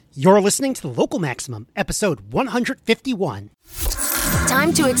You're listening to The Local Maximum, episode 151.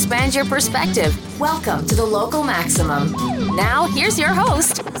 Time to expand your perspective. Welcome to The Local Maximum. Now, here's your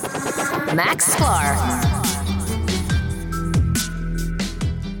host, Max Sklar.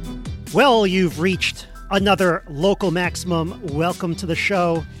 Well, you've reached another Local Maximum. Welcome to the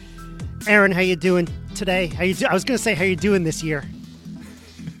show. Aaron, how you doing today? I was going to say, how you doing this year?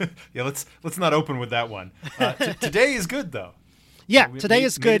 Yeah, let's not open with that one. Today is good, though. Yeah, today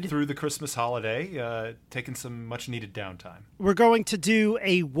is good. Made it through the Christmas holiday, taking some much-needed downtime. We're going to do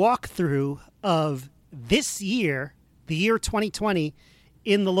a walkthrough of this year, the year 2020,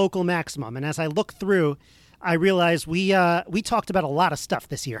 in the Local Maximum. And as I look through, I realize we talked about a lot of stuff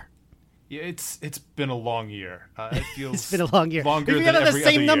this year. Yeah, it's been a long year. It feels it's been a long year. Longer We've than got the every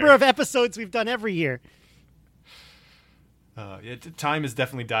same other number year. of episodes we've done every year. Time is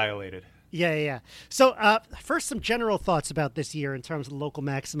definitely dilated. Yeah. So first, some general thoughts about this year in terms of the Local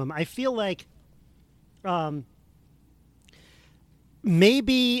Maximum. I feel like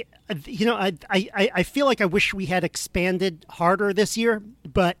maybe, I feel like I wish we had expanded harder this year.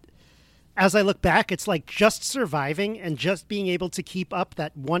 But as I look back, it's like just surviving and just being able to keep up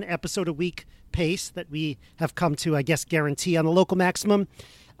that one episode a week pace that we have come to, I guess, guarantee on the Local Maximum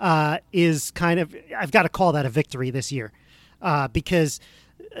is kind of, I've got to call that a victory this year. Because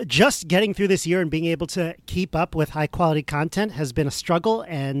just getting through this year and being able to keep up with high quality content has been a struggle.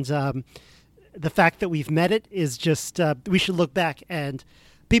 And the fact that we've met it is just, we should look back and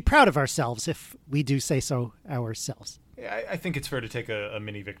be proud of ourselves if we do say so ourselves. Yeah, I think it's fair to take a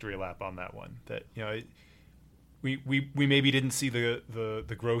mini victory lap on that one. That, we maybe didn't see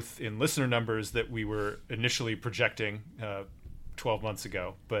the growth in listener numbers that we were initially projecting 12 months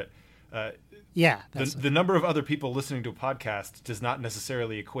ago, but the number of other people listening to a podcast does not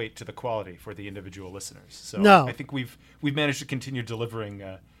necessarily equate to the quality for the individual listeners. So no. I think we've managed to continue delivering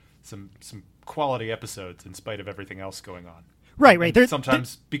some quality episodes in spite of everything else going on. Right.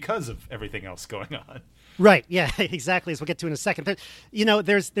 Sometimes because of everything else going on. Right. Yeah, exactly. As we'll get to in a second.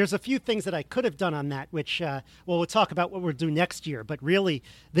 There's a few things that I could have done on that, which, we'll talk about what we'll do next year. But really,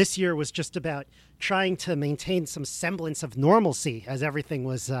 this year was just about trying to maintain some semblance of normalcy as everything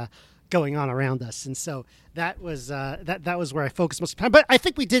was going on around us. And so that was that was where I focused most of the time. But I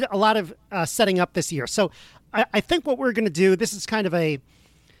think we did a lot of setting up this year. So I think what we're going to do, this is kind of a,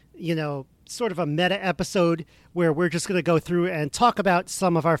 sort of a meta episode where we're just going to go through and talk about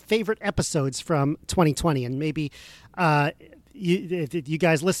some of our favorite episodes from 2020. And maybe you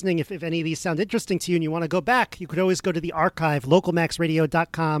guys listening, if any of these sound interesting to you and you want to go back, you could always go to the archive,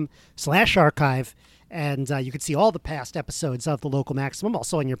 localmaxradio.com/archive. And you could see all the past episodes of the Local Maximum,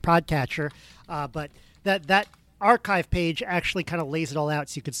 also on your podcatcher. But that archive page actually kind of lays it all out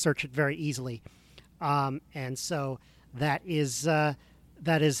so you could search it very easily. And so that is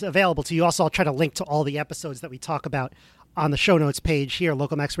available to you. Also, I'll try to link to all the episodes that we talk about on the show notes page here,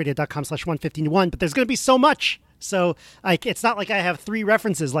 localmaxradio.com/151. But there's going to be so much. So it's not like I have 3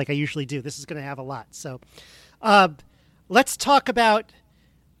 references like I usually do. This is going to have a lot. So let's talk about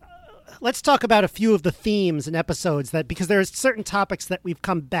a few of the themes and episodes because there's certain topics that we've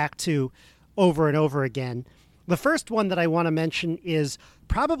come back to over and over again. The first one that I want to mention is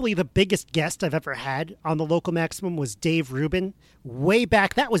probably the biggest guest I've ever had on the Local Maximum was Dave Rubin. Way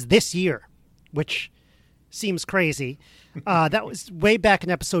back, that was this year, which seems crazy. That was way back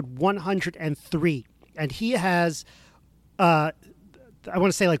in episode 103. And he has, I want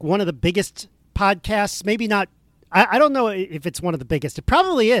to say, like one of the biggest podcasts, maybe not. I don't know if it's one of the biggest. It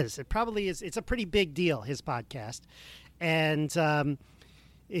probably is. It's a pretty big deal, his podcast. And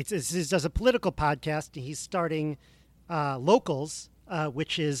it does a political podcast. He's starting Locals,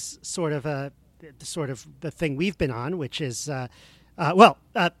 which is sort of the thing we've been on, which is,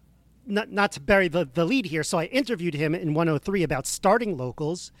 not to bury the lead here. So I interviewed him in 103 about starting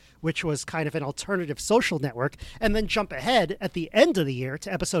Locals, which was kind of an alternative social network, and then jump ahead at the end of the year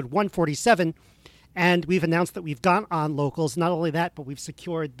to episode 147. And we've announced that we've gone on Locals. Not only that, but we've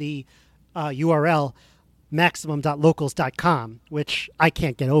secured the URL maximum.locals.com, which I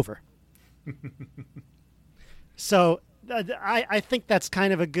can't get over. So I think that's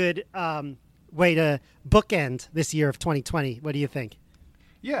kind of a good way to bookend this year of 2020. What do you think?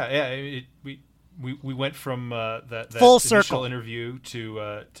 Yeah. We went from that full initial circle interview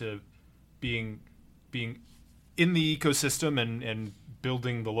to being in the ecosystem and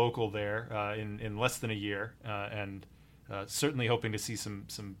building the local there in less than a year, and certainly hoping to see some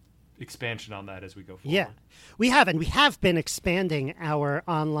expansion on that as we go forward. Yeah, we have been expanding our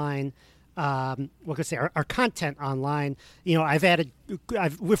online, our content online.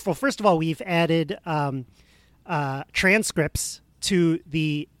 First of all, we've added transcripts to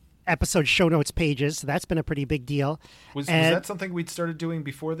the episode show notes pages. So that's been a pretty big deal. Was that something we'd started doing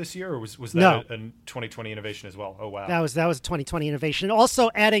before this year, or was that No. a 2020 innovation as well? Oh, wow. That was a 2020 innovation. And also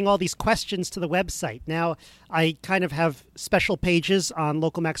adding all these questions to the website. Now I kind of have special pages on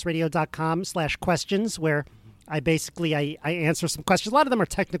localmaxradio.com/questions where I answer some questions. A lot of them are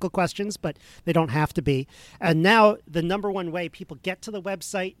technical questions, but they don't have to be. And now the number one way people get to the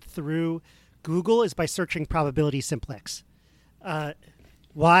website through Google is by searching probability simplex.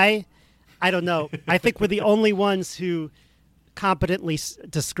 Why? I don't know. I think we're the only ones who competently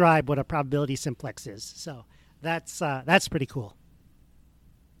describe what a probability simplex is. So that's pretty cool.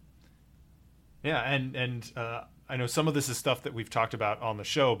 Yeah, and I know some of this is stuff that we've talked about on the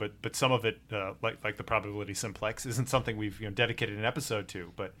show, but some of it, like the probability simplex, isn't something we've dedicated an episode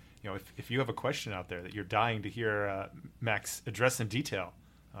to. But if you have a question out there that you're dying to hear Max address in detail,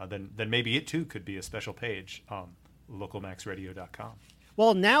 then maybe it too could be a special page on localmaxradio.com.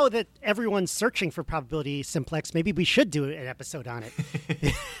 Well, now that everyone's searching for probability simplex, maybe we should do an episode on it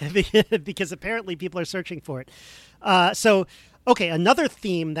because apparently people are searching for it. Okay, another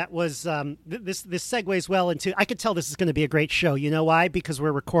theme that was this segues well into. I could tell this is going to be a great show. You know why? Because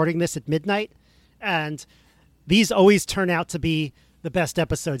we're recording this at midnight, and these always turn out to be the best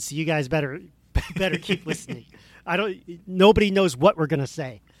episodes. So you guys better keep listening. Nobody knows what we're going to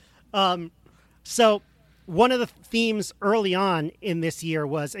say. So one of the themes early on in this year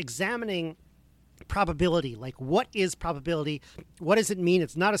was examining probability. Like, what is probability? What does it mean?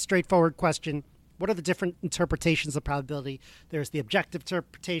 It's not a straightforward question. What are the different interpretations of probability? There's the objective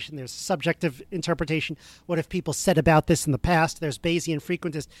interpretation. There's subjective interpretation. What have people said about this in the past? There's Bayesian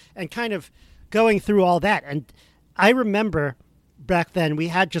frequentist, and kind of going through all that. And I remember back then we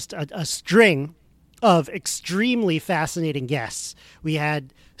had just a string of extremely fascinating guests. We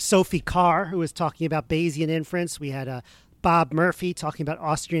had Sophie Carr, who was talking about Bayesian inference. We had Bob Murphy talking about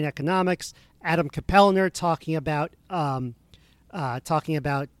Austrian economics. Adam Kapellner talking about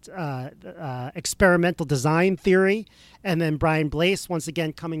experimental design theory, and then Brian Blaise once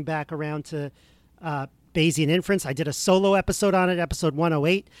again coming back around to Bayesian inference. I did a solo episode on it, episode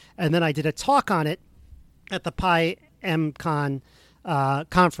 108, and then I did a talk on it at the PyMCon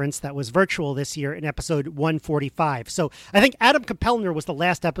conference that was virtual this year in episode 145. So I think Adam Kapellner was the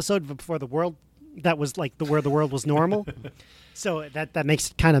last episode before the world that was like where the world was normal. So that makes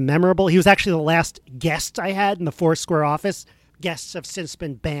it kind of memorable. He was actually the last guest I had in the Foursquare office. Guests have since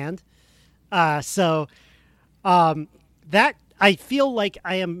been banned. That I feel like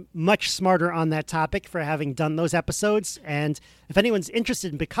I am much smarter on that topic for having done those episodes. And if anyone's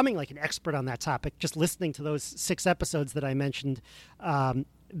interested in becoming like an expert on that topic, just listening to those 6 episodes that I mentioned, those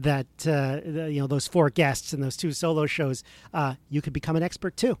 4 guests and those 2 solo shows, you could become an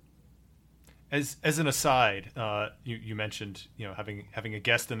expert too. As an aside, you mentioned having a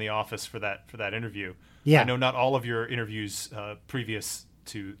guest in the office for that interview. Yeah. I know not all of your interviews previous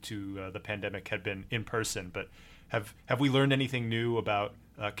to the pandemic had been in person, but have we learned anything new about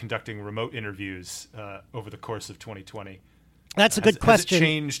conducting remote interviews over the course of 2020? That's a good question. Has it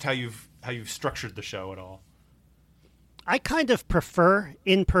changed how you've structured the show at all? I kind of prefer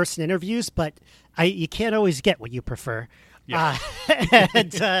in-person interviews, but you can't always get what you prefer. Yeah.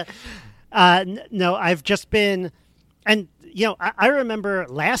 No, I've just been, and I remember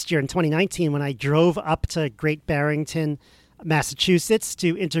last year in 2019 when I drove up to Great Barrington, Massachusetts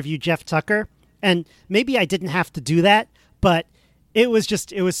to interview Jeff Tucker, and maybe I didn't have to do that, but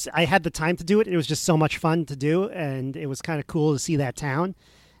I had the time to do it. It was just so much fun to do, and it was kind of cool to see that town.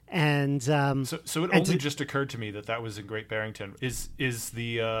 And so it only just occurred to me that was in Great Barrington. Is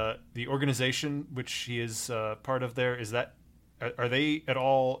the organization which he is part of there, are they at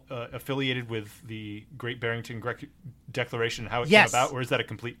all affiliated with the Great Barrington Declaration, how it came about, or is that a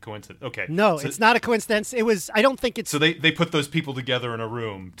complete coincidence? Okay. No, it's not a coincidence. I don't think it's... So they put those people together in a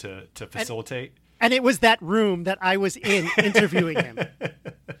room to facilitate? And it was that room that I was in interviewing him.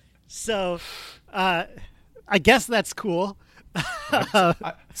 So I guess that's cool.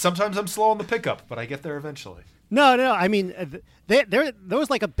 Sometimes I'm slow on the pickup, but I get there eventually. No. I mean, there was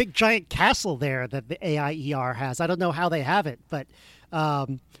like a big giant castle there that the AIER has. I don't know how they have it, but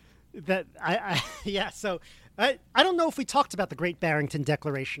So I don't know if we talked about the Great Barrington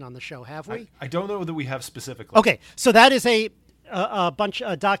Declaration on the show, have we? I don't know that we have specifically. Okay, so that is a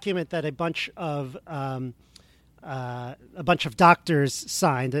document that a bunch of doctors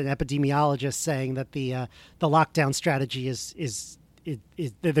signed, an epidemiologist saying that the lockdown strategy is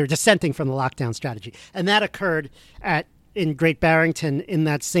they're dissenting from the lockdown strategy, and that occurred in Great Barrington in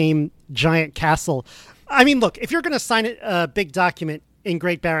that same giant castle. I mean, look, if you're going to sign a big document in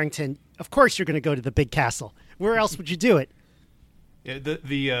Great Barrington, of course you're going to go to the big castle. Where else would you do it? Yeah,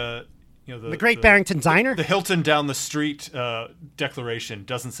 The Great Barrington Diner. The Hilton down the street declaration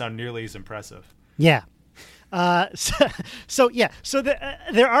doesn't sound nearly as impressive. Yeah. So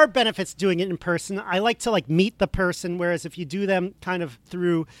there are benefits doing it in person. I like to meet the person, whereas if you do them kind of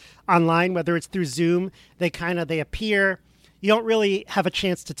through online, whether it's through Zoom, they appear. You don't really have a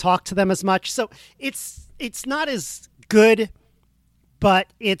chance to talk to them as much. So it's not as good, but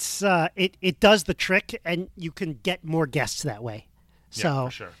it does the trick, and you can get more guests that way. So yeah,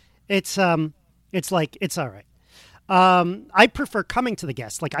 for sure. It's all right. I prefer coming to the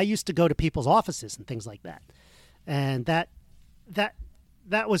guests. Like I used to go to people's offices and things like that. And that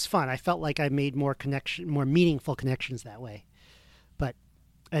was fun. I felt like I made more meaningful connections that way. But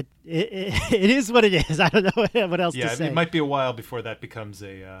it is what it is. I don't know what else to say. Yeah, it might be a while before that becomes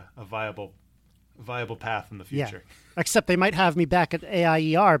a viable path in the future. Yeah. Except they might have me back at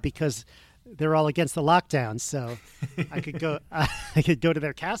AIER because they're all against the lockdown. So I could go. I could go to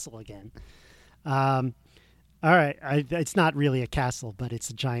their castle again. All right. It's not really a castle, but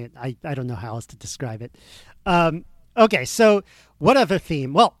it's a giant. I don't know how else to describe it. Okay. So what other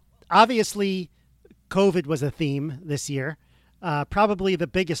theme? Well, obviously, COVID was a theme this year, probably the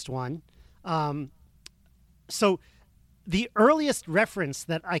biggest one. So the earliest reference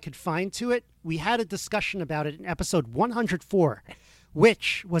that I could find to it, we had a discussion about it in episode 104,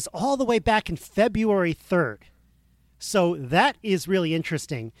 which was all the way back in February 3rd. So that is really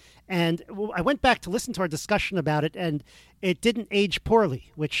interesting. And I went back to listen to our discussion about it, and it didn't age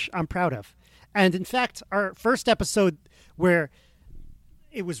poorly, which I'm proud of. And in fact, our first episode where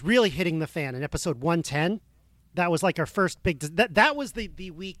it was really hitting the fan, in episode 110, that was like our first big... That was the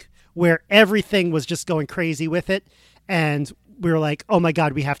week where everything was just going crazy with it. And we were like, oh my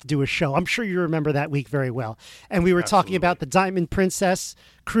God, we have to do a show. I'm sure you remember that week very well. And we were talking about the Diamond Princess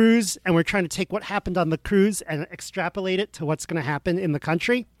cruise, and we're trying to take what happened on the cruise and extrapolate it to what's going to happen in the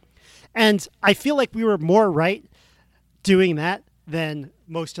country. And I feel like we were more right doing that than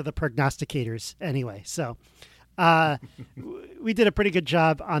most of the prognosticators anyway. So we did a pretty good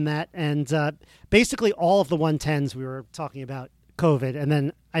job on that. And basically all of the 110s we were talking about COVID. And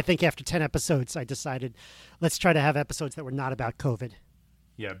then I think after 10 episodes, I decided let's try to have episodes that were not about COVID.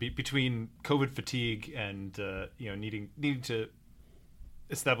 Yeah, between COVID fatigue and needing to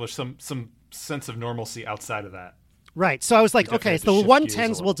establish some sense of normalcy outside of that. Right. So I was like, okay, so the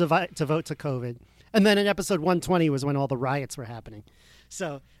 110s will devote to COVID. And then in episode 120 was when all the riots were happening.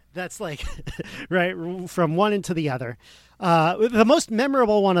 So that's like, right, from one into the other. The most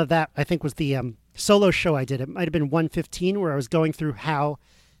memorable one of that, I think, was the solo show I did. It might have been 115, where I was going through how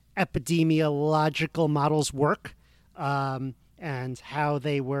epidemiological models work and how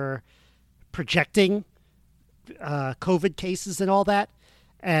they were projecting COVID cases and all that.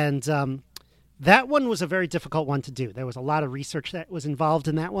 And that one was a very difficult one to do. There was a lot of research that was involved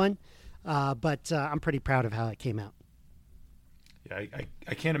in that one, but I'm pretty proud of how it came out. Yeah,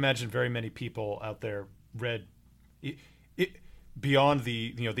 I can't imagine very many people out there read it beyond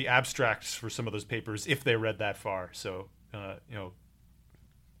the abstracts for some of those papers if they read that far. So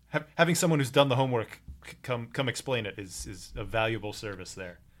having someone who's done the homework come explain it is a valuable service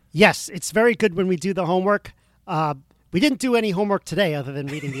there. Yes, it's very good when we do the homework. We didn't do any homework today other than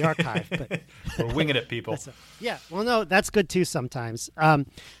reading the archive. But we're winging it, people. Well, no, that's good too sometimes.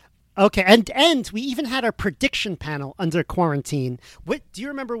 Okay, and we even had our prediction panel under quarantine. Do you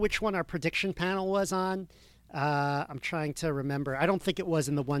remember which one our prediction panel was on? I'm trying to remember. I don't think it was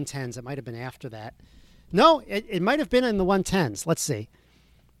in the 110s. It might have been after that. No, it might have been in the 110s. Let's see.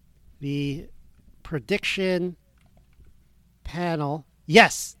 The prediction panel.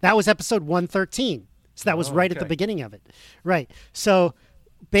 Yes, that was episode 113. So that was right at the beginning of it. Right. So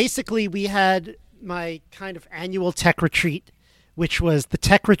basically we had my kind of annual tech retreat, which was the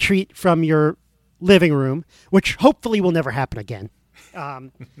tech retreat from your living room, which hopefully will never happen again.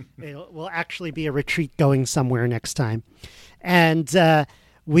 It will actually be a retreat going somewhere next time. And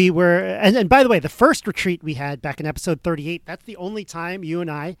we were, and by the way, the first retreat we had back in episode 38, that's the only time you and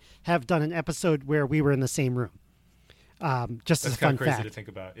I have done an episode where we were in the same room. Just as a fun fact. That's kind of crazy to think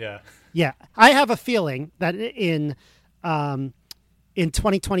about, yeah. Yeah, I have a feeling that in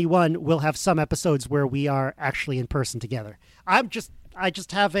 2021 we'll have some episodes where we are actually in person together. I just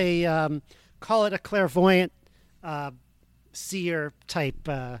have a call it a clairvoyant seer type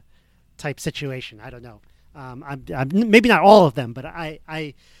situation. I don't know. I'm maybe not all of them, but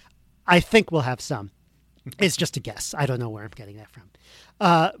I think we'll have some. It's just a guess. I don't know where I'm getting that from.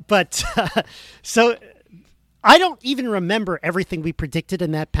 But so I don't even remember everything we predicted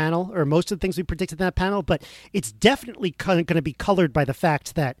in that panel, or most of the things we predicted in that panel, but it's definitely going to be colored by the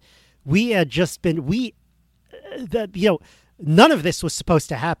fact that we had just been, none of this was supposed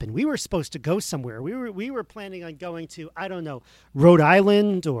to happen. We were supposed to go somewhere. We were planning on going to, I don't know, Rhode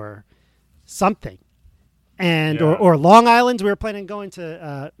Island or something, and or Long Island. We were planning on going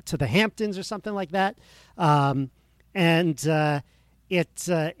to the Hamptons or something like that.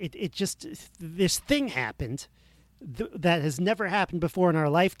 It just, this thing happened that has never happened before in our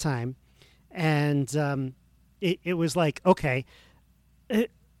lifetime, and it was like, okay.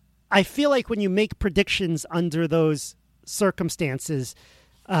 I feel like when you make predictions under those circumstances,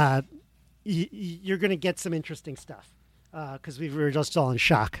 you're going to get some interesting stuff because we were just all in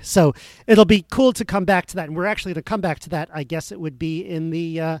shock. So it'll be cool to come back to that, and we're actually going to come back to that. I guess it would be in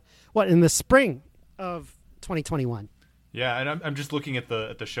the in the spring of 2021. Yeah, and I'm just looking at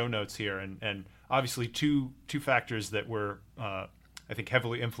the show notes here, and obviously two factors that were I think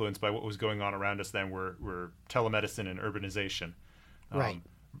heavily influenced by what was going on around us then were telemedicine and urbanization. Right.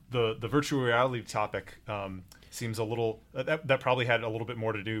 The virtual reality topic seems a little that probably had a little bit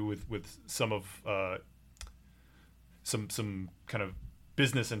more to do with some of some kind of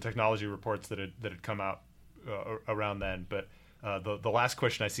business and technology reports that had come out around then. But the last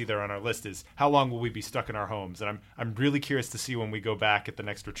question I see there on our list is, how long will we be stuck in our homes? And I'm really curious to see when we go back at the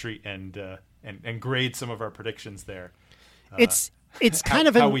next retreat and grade some of our predictions there. It's kind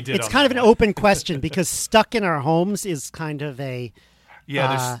of an open question because stuck in our homes is kind of a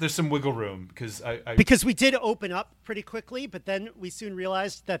there's some wiggle room because we did open up pretty quickly, but then we soon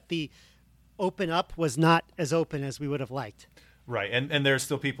realized that the open up was not as open as we would have liked. Right, and there's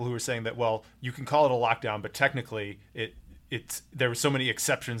still people who are saying that, well, you can call it a lockdown, but technically there were so many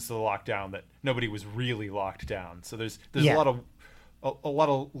exceptions to the lockdown that nobody was really locked down. So there's a lot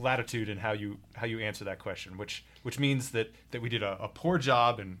of latitude in how you answer that question, which means that we did a poor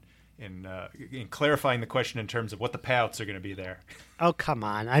job in clarifying the question in terms of what the payouts are going to be there. Oh, come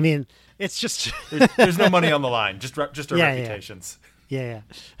on. I mean, it's just... there's no money on the line, just our reputations. Yeah.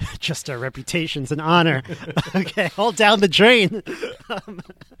 Just our reputations and honor. Okay, all down the drain.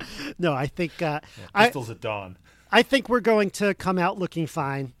 No, I think... pistols at dawn. I think we're going to come out looking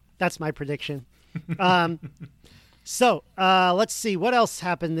fine. That's my prediction. So let's see what else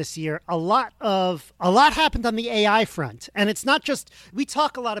happened this year. A lot happened on the AI front, and it's not just, we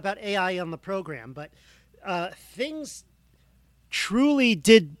talk a lot about AI on the program, but things truly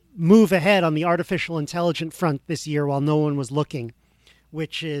did move ahead on the artificial intelligence front this year while no one was looking,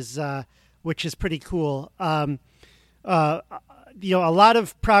 which is pretty cool. A lot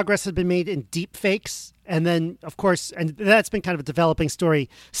of progress has been made in deep fakes. And then, of course, and that's been kind of a developing story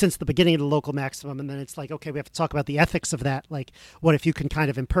since the beginning of the Local Maximum. And then it's like, okay, we have to talk about the ethics of that. Like, what if you can kind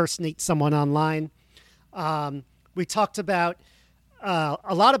of impersonate someone online? We talked about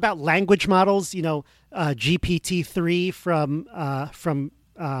a lot about language models. GPT-3 from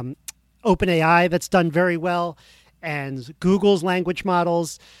OpenAI that's done very well, and Google's language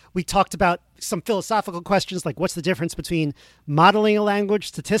models. We talked about some philosophical questions like, what's the difference between modeling a language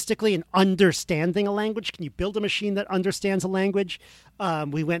statistically and understanding a language? Can you build a machine that understands a language?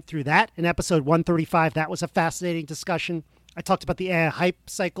 We went through that in episode 135. That was a fascinating discussion. I talked about the AI hype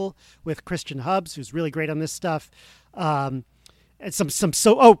cycle with Christian Hubbs, who's really great on this stuff. And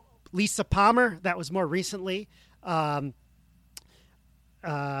Lisa Palmer, that was more recently. Some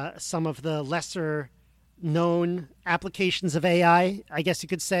of the lesser known applications of AI, I guess you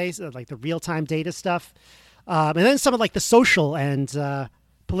could say, so like the real-time data stuff. And then some of like the social and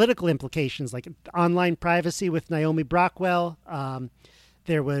political implications, like online privacy with Naomi Brockwell.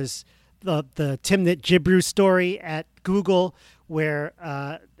 There was the Timnit Gebru story at Google where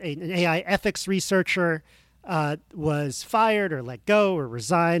an AI ethics researcher was fired or let go or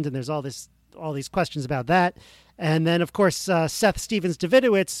resigned, and there's all these questions about that. And then, of course, Seth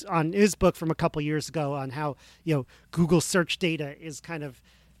Stephens-Davidowitz on his book from a couple years ago on how Google search data is kind of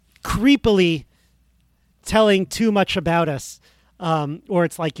creepily telling too much about us, or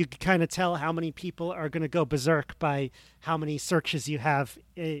it's like you can kind of tell how many people are going to go berserk by how many searches you have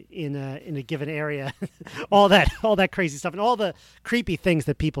in a given area, all that crazy stuff, and all the creepy things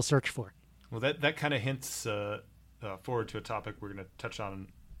that people search for. Well, that kind of hints forward to a topic we're going to touch on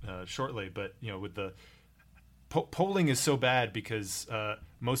shortly, but with the polling is so bad because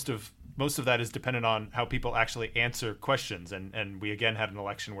most of that is dependent on how people actually answer questions, and we again had an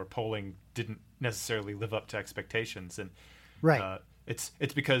election where polling didn't necessarily live up to expectations, and right. It's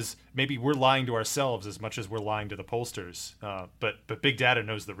because maybe we're lying to ourselves as much as we're lying to the pollsters, but big data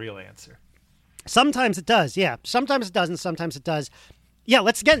knows the real answer. Sometimes it does, yeah. Sometimes it doesn't. Sometimes it does. Yeah.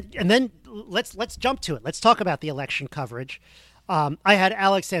 Let's jump to it. Let's talk about the election coverage. I had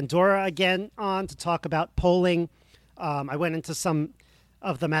Alex Andorra again on to talk about polling. I went into some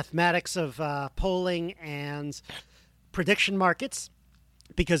of the mathematics of polling and prediction markets,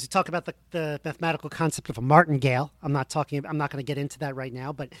 because we talk about the mathematical concept of a martingale. I'm not going to get into that right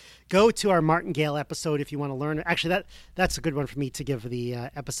now, but go to our martingale episode if you want to learn. Actually, that's a good one for me to give the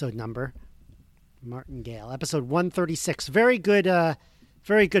episode number. Martingale, episode 136. Very good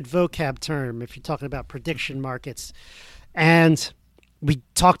vocab term if you're talking about prediction markets. And we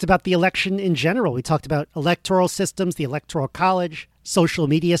talked about the election in general. We talked about electoral systems, the Electoral College, social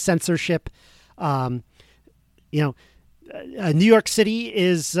media censorship. New York City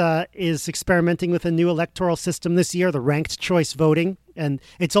is experimenting with a new electoral system this year, the ranked choice voting, and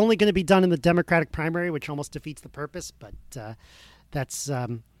it's only going to be done in the Democratic primary, which almost defeats the purpose. But that's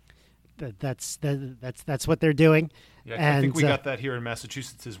what they're doing. Yeah, and, I think we got that here in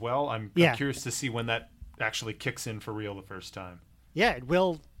Massachusetts as well. I'm curious to see when that actually kicks in for real the first time. Yeah, it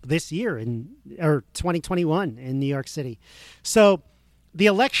will this year or 2021 in New York City. So the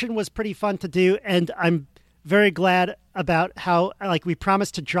election was pretty fun to do, and I'm very glad about how we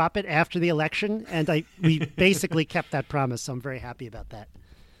promised to drop it after the election, and we basically kept that promise. So I'm very happy about that.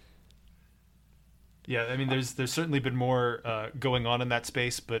 Yeah, I mean, there's certainly been more going on in that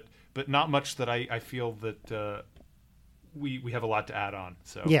space, but not much that I feel that we have a lot to add on.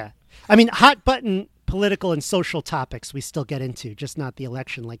 So yeah, I mean, hot button political and social topics we still get into, just not the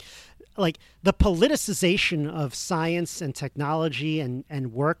election. Like the politicization of science and technology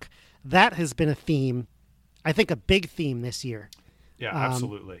and work, that has been a theme. I think a big theme this year. Yeah,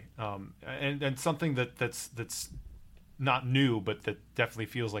 absolutely. And something that's not new, but that definitely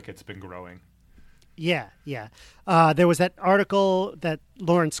feels like it's been growing. Yeah. There was that article that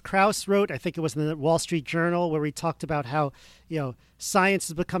Lawrence Krauss wrote. I think it was in the Wall Street Journal, where he talked about how science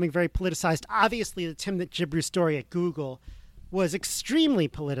is becoming very politicized. Obviously, the Timnit Gebru story at Google was extremely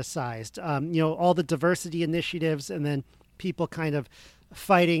politicized. All the diversity initiatives, and then people kind of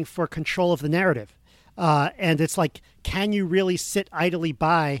fighting for control of the narrative. And it's like, can you really sit idly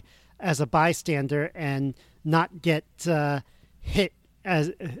by as a bystander and not get hit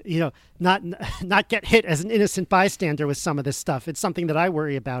as not get hit as an innocent bystander with some of this stuff? It's something that I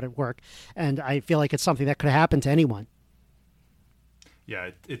worry about at work, and I feel like it's something that could happen to anyone.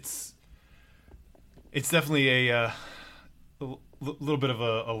 Yeah, it's definitely a little bit of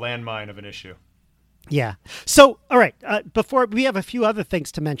a landmine of an issue. Yeah. So, all right, before we have a few other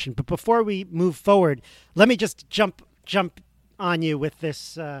things to mention, but before we move forward, let me just jump on you with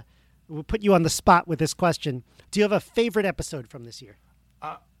this. We'll put you on the spot with this question. Do you have a favorite episode from this year?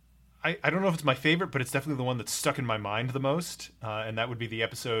 I don't know if it's my favorite, but it's definitely the one that's stuck in my mind the most, and that would be the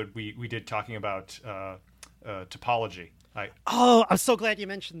episode we did talking about topology. I'm so glad you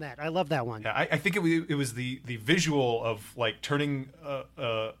mentioned that. I love that one. Yeah, I think it was the visual of like turning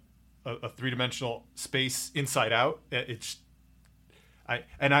a three-dimensional space inside out.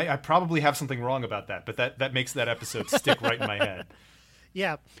 I probably have something wrong about that, but that makes that episode stick right in my head.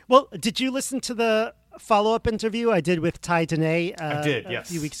 Yeah. Well, did you listen to the follow-up interview I did with Ty Dene I did, yes.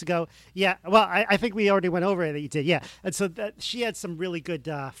 a few weeks ago? Yeah. Well, I think we already went over it that you did. Yeah. And so she had some really good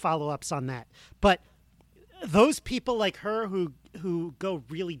follow-ups on that. But those people like her who go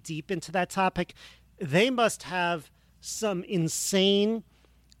really deep into that topic, they must have some insane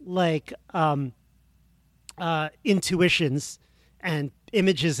intuitions and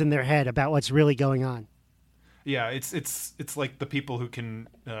images in their head about what's really going on. Yeah, it's like the people who can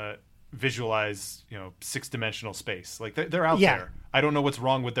visualize, 6-dimensional space. Like they're out there. I don't know what's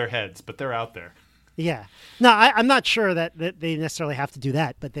wrong with their heads, but they're out there. Yeah. No, I'm not sure that they necessarily have to do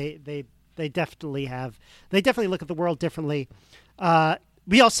that, but they definitely have. They definitely look at the world differently. I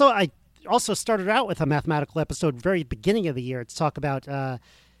also started out with a mathematical episode very beginning of the year to talk about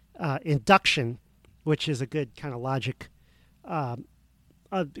induction, which is a good kind of logic, a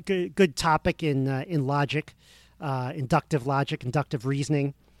good topic in logic, inductive logic, inductive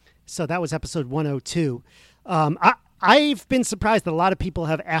reasoning. So that was episode 102. I've been surprised that a lot of people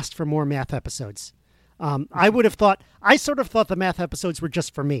have asked for more math episodes. I sort of thought the math episodes were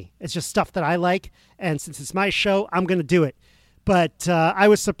just for me. It's just stuff that I like, and since it's my show, I'm going to do it. But I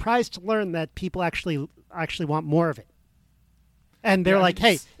was surprised to learn that people actually want more of it. And they're like,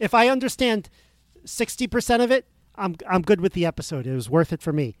 hey, if I understand 60% of it, I'm good with the episode. It was worth it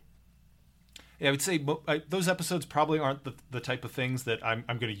for me. Yeah, I would say those episodes probably aren't the type of things that I'm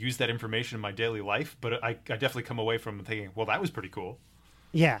going to use that information in my daily life, but I definitely come away from thinking, well, that was pretty cool.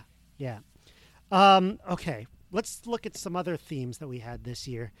 Yeah. Okay, let's look at some other themes that we had this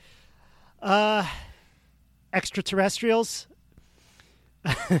year. Extraterrestrials.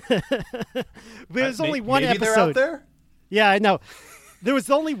 There's only one maybe episode. They're out there? Yeah, I know. There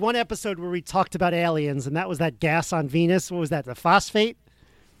was only one episode where we talked about aliens, and that was that gas on Venus. What was that, the phosphate?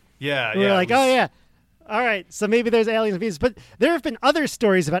 Yeah, we were like, oh, yeah. All right, so maybe there's aliens and Venus, but there have been other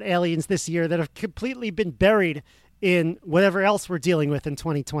stories about aliens this year that have completely been buried in whatever else we're dealing with in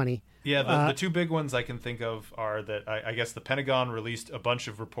 2020. Yeah, the two big ones I can think of are that I guess the Pentagon released a bunch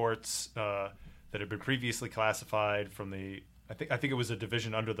of reports that had been previously classified from the I think it was a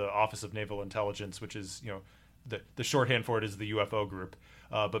division under the Office of Naval Intelligence, which is the shorthand for it is the UFO group,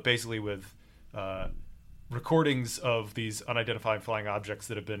 but basically with recordings of these unidentified flying objects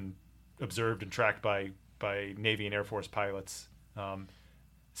that have been observed and tracked by Navy and Air Force pilots.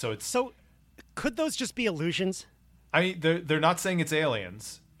 So could those just be illusions? I mean, they're not saying it's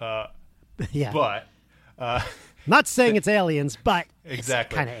aliens. Yeah. But not saying it's aliens, but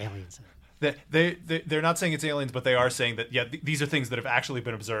exactly kind of aliens. They're not saying it's aliens, but they are saying that these are things that have actually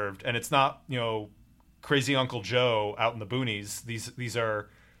been observed, and it's not crazy Uncle Joe out in the boonies. These are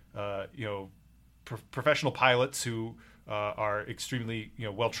professional pilots who are extremely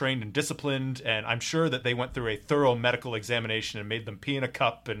well trained and disciplined, and I'm sure that they went through a thorough medical examination and made them pee in a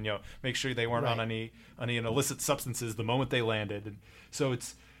cup and make sure they weren't on any illicit substances the moment they landed. And so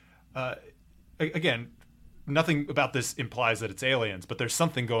it's again, nothing about this implies that it's aliens, but there's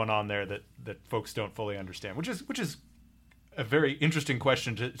something going on there that folks don't fully understand, which is a very interesting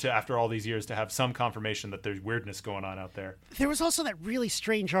question to after all these years to have some confirmation that there's weirdness going on out there. There was also that really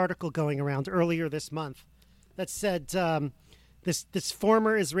strange article going around earlier this month that said this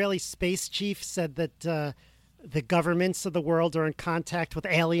former Israeli space chief said that the governments of the world are in contact with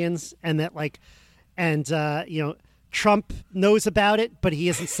aliens, and that Trump knows about it, but he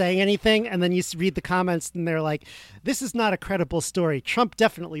isn't saying anything. And then you read the comments, and they're like, "This is not a credible story. Trump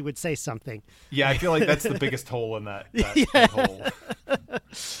definitely would say something." Yeah, I feel like that's the biggest hole in that hole.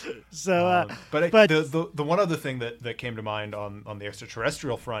 So, but the one other thing that came to mind on the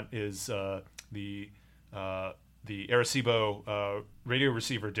extraterrestrial front is the Arecibo radio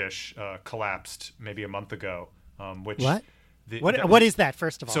receiver dish collapsed maybe a month ago. Which what? What is that?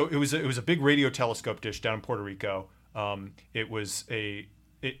 First of all, so it was a big radio telescope dish down in Puerto Rico. It was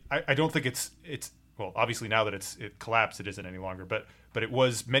I don't think it's well, obviously now that it collapsed, it isn't any longer. But it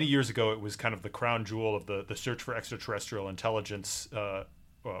was many years ago. It was kind of the crown jewel of the Search for Extraterrestrial Intelligence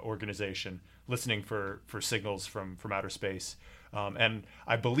organization, listening for signals from outer space. And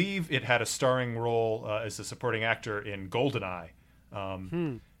I believe it had a starring role as a supporting actor in GoldenEye.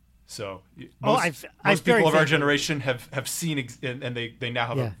 So most people of our generation have seen and they now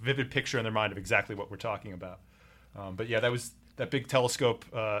have a vivid picture in their mind of exactly what we're talking about. But yeah, that was that big telescope.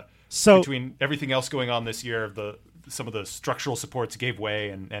 Between everything else going on this year, some of the structural supports gave way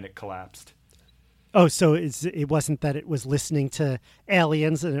and it collapsed. Oh, so it wasn't that it was listening to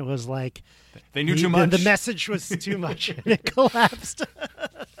aliens and it was like they knew too much. The message was too much and it collapsed.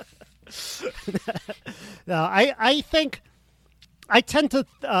 No, I think I tend to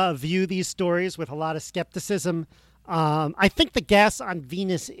view these stories with a lot of skepticism. I think the gas on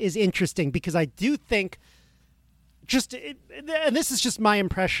Venus is interesting because I do think and this is just my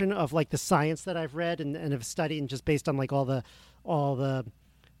impression of like the science that I've read and have studied, and just based on like all the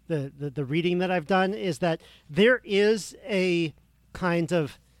reading that I've done, is that there is a kind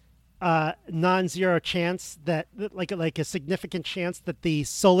of non-zero chance that like a significant chance that the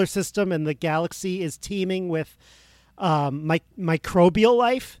solar system and the galaxy is teeming with microbial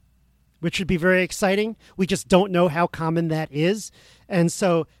life, which would be very exciting. We just don't know how common that is. And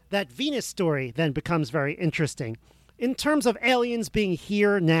so that Venus story then becomes very interesting. In terms of aliens being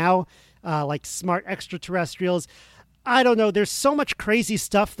here now, like smart extraterrestrials, I don't know. There's so much crazy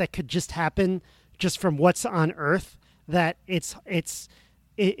stuff that could just happen just from what's on Earth that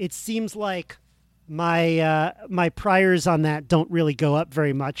it seems like my priors on that don't really go up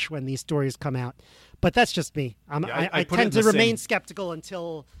very much when these stories come out. But that's just me. I tend to remain skeptical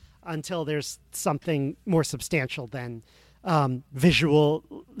until there's something more substantial than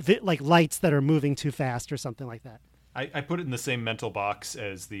visual, like lights that are moving too fast or something like that. I put it in the same mental box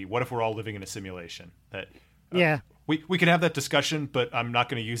as the what if we're all living in a simulation? That we can have that discussion, but I'm not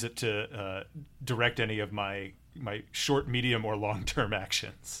going to use it to direct any of my short, medium, or long-term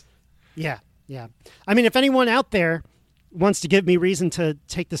actions. Yeah. I mean, if anyone out there wants to give me reason to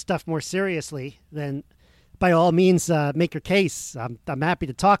take this stuff more seriously, then by all means, make your case. I'm happy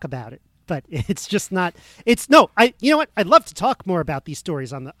to talk about it. But it's just not. You know what? I'd love to talk more about these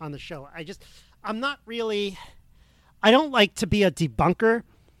stories on the show. I'm not really. I don't like to be a debunker,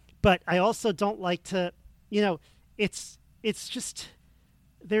 but I also don't like to. It's just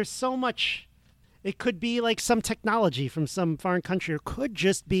there's so much. It could be like some technology from some foreign country, or could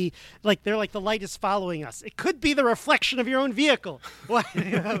just be like they're like the light is following us. It could be the reflection of your own vehicle. What?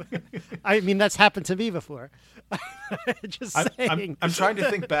 I mean, that's happened to me before. Just saying. I'm trying to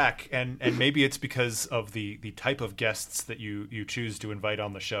think back, and maybe it's because of the type of guests that you choose to invite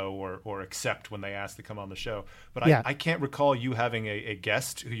on the show or accept when they ask to come on the show. But I can't recall you having a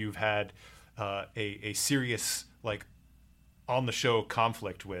guest who you've had a serious like on the show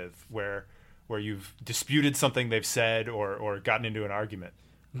conflict with, where you've disputed something they've said or gotten into an argument.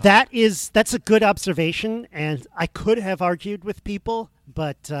 That's a good observation, and I could have argued with people,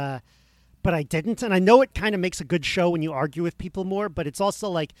 but I didn't. And I know it kind of makes a good show when you argue with people more, but it's also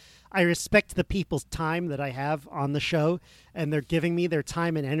like I respect the people's time that I have on the show, and they're giving me their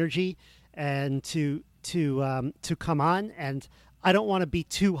time and energy and to come on, and I don't want to be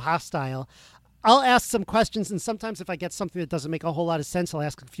too hostile. I'll ask some questions, and sometimes if I get something that doesn't make a whole lot of sense, I'll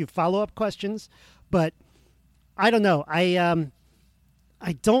ask a few follow-up questions. But I don't know. I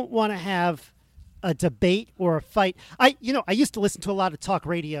don't want to have a debate or a fight. I used to listen to a lot of talk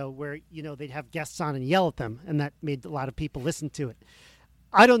radio where, they'd have guests on and yell at them, and that made a lot of people listen to it.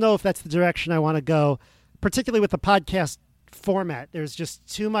 I don't know if that's the direction I want to go, particularly with the podcast format. There's just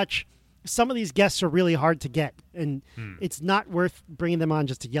too much. Some of these guests are really hard to get, and it's not worth bringing them on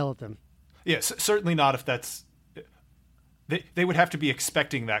just to yell at them. Yes, certainly not if that's... They would have to be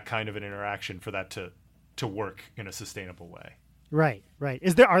expecting that kind of an interaction for that to work in a sustainable way. Right.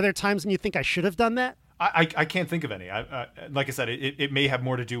 Are there times when you think I should have done that? I can't think of any. Like I said, it may have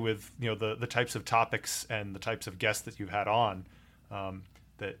more to do with the types of topics and the types of guests that you've had on,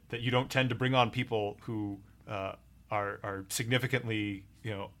 that you don't tend to bring on people who are significantly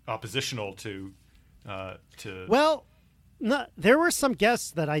oppositional to. Well, no, there were some guests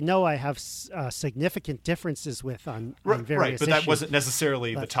that I know I have significant differances with on various right, but issues. that wasn't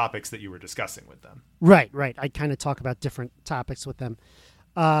necessarily the topics that you were discussing with them. Right. I kind of talk about different topics with them.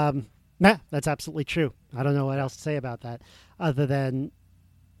 That's absolutely true. I don't know what else to say about that other than,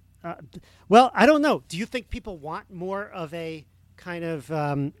 I don't know. Do you think people want more of a kind of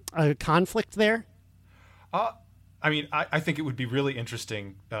a conflict there? I mean, I think it would be really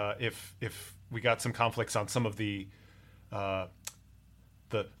interesting if we got some conflicts on some of the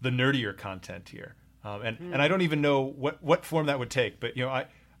nerdier content here, and I don't even know what form that would take. But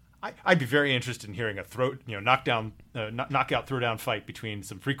I'd be very interested in hearing a knockout throwdown fight between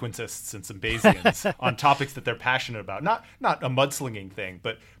some frequentists and some Bayesians on topics that they're passionate about. Not a mudslinging thing,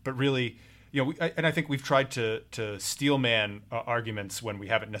 but really, and I think we've tried to steelman arguments when we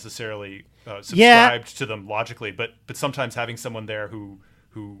haven't necessarily subscribed to them logically. But sometimes having someone there who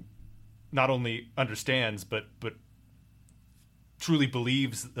not only understands but truly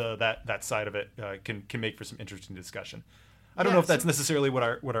believes that side of it can make for some interesting discussion. I don't know if that's necessarily what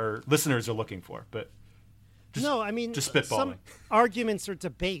our listeners are looking for, but just spitballing. Some arguments or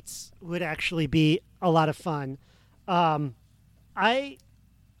debates would actually be a lot of fun. The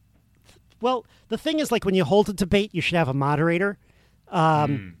thing is, like, when you hold a debate, you should have a moderator.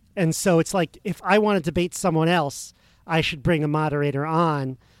 And so it's like, if I want to debate someone else, I should bring a moderator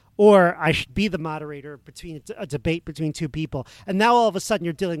on, or I should be the moderator between a debate between two people. And now all of a sudden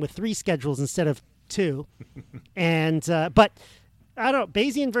you're dealing with 3 schedules instead of 2. And but I don't know,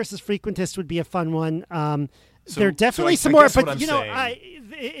 Bayesian versus frequentist would be a fun one. There are definitely some more, but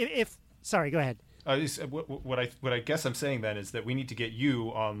sorry, go ahead. What I guess I'm saying then is that we need to get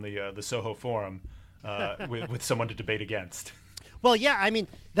you on the Soho forum with someone to debate against. Well, yeah, I mean,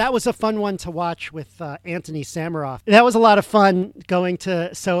 that was a fun one to watch with Anthony Samaroff. That was a lot of fun going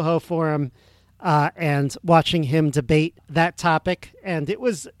to Soho Forum and watching him debate that topic. And it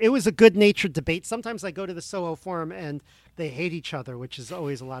was a good-natured debate. Sometimes I go to the Soho Forum and they hate each other, which is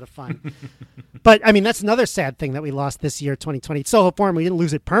always a lot of fun. But, I mean, that's another sad thing that we lost this year, 2020. Soho Forum, we didn't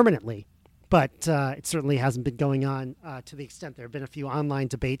lose it permanently, but it certainly hasn't been going on to the extent. There have been a few online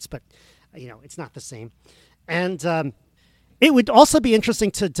debates, but, it's not the same. And it would also be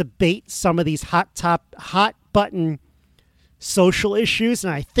interesting to debate some of these hot button social issues,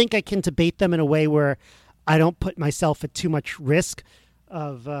 and I think I can debate them in a way where I don't put myself at too much risk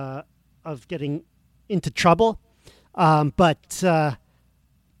of getting into trouble. But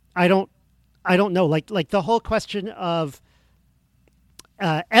I don't know. Like the whole question of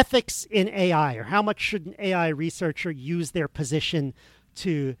ethics in AI, or how much should an AI researcher use their position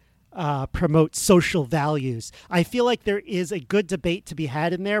to promote social values. I feel like there is a good debate to be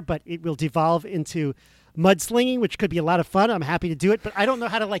had in there, but it will devolve into mudslinging, which could be a lot of fun. I'm happy to do it, but I don't know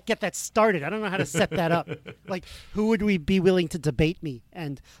how to get that started. I don't know how to set that up. Like, who would we be willing to debate me,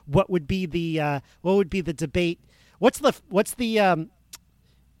 and what would be the debate? What's the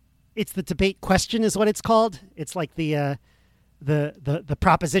it's the debate question is what it's called. It's like the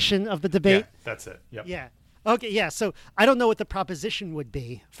proposition of the debate. Yeah, that's it. Yep. Yeah. Okay, yeah. So I don't know what the proposition would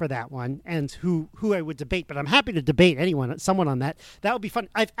be for that one and who I would debate, but I'm happy to debate someone on that. That would be fun.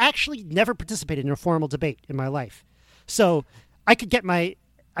 I've actually never participated in a formal debate in my life. So I could get my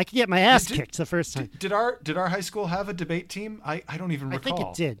ass kicked the first time. Did our high school have a debate team? I don't even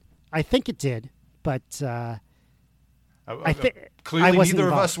recall. I think it did, but clearly wasn't neither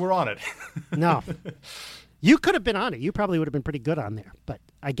involved. of us were on it. No. You could have been on it. You probably would have been pretty good on there, but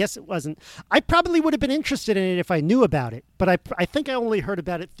I guess it wasn't. I probably would have been interested in it if I knew about it, but I think I only heard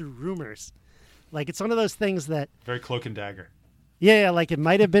about it through rumors. Like, it's one of those things that... Very cloak and dagger. Yeah, like it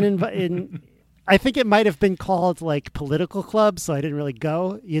might have been in I think it might have been called, like, political club, so I didn't really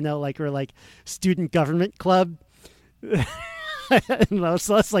go, or like student government club.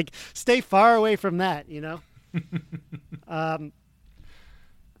 So let's, like, stay far away from that,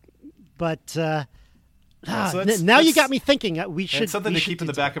 But... now you got me thinking. We should. It's something to keep in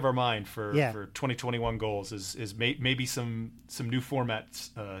the back of our mind for 2021 goals is maybe some new formats,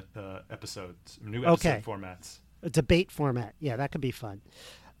 episodes, new episode formats. A debate format. Yeah, that could be fun.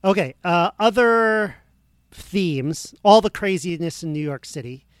 Okay. Other themes, all the craziness in New York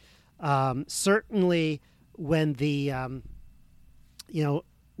City. Certainly when the,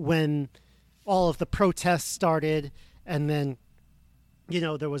 when all of the protests started, and then,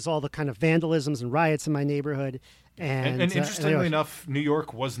 there was all the kind of vandalisms and riots in my neighborhood, and interestingly enough, New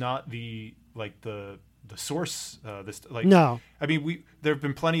York was not the source. No, I mean, there have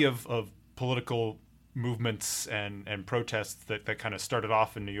been plenty of political movements and protests that kind of started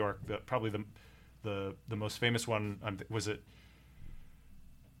off in New York. Probably the most famous one was it.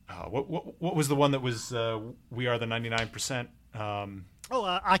 What was the one that was We Are the 99%?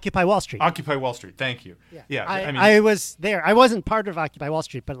 Occupy Wall Street. Occupy Wall Street. Thank you. Yeah. I was there. I wasn't part of Occupy Wall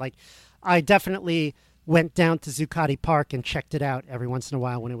Street, but like, I definitely went down to Zuccotti Park and checked it out every once in a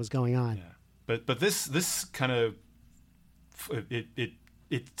while when it was going on. Yeah. But this kind of it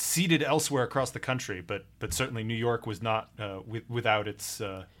seeded elsewhere across the country, but certainly New York was not without its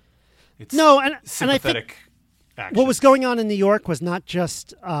sympathetic. Action. What was going on in New York was not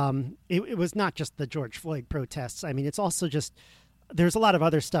just it was not just the George Floyd protests. I mean, it's also just there's a lot of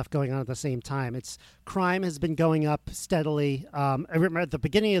other stuff going on at the same time. Crime has been going up steadily. I remember at the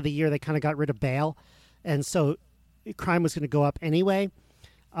beginning of the year they kind of got rid of bail, and so crime was going to go up anyway.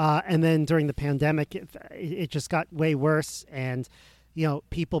 And then during the pandemic, it just got way worse, and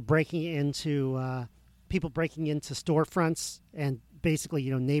people breaking into storefronts and basically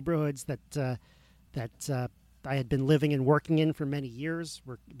neighborhoods that I had been living and working in for many years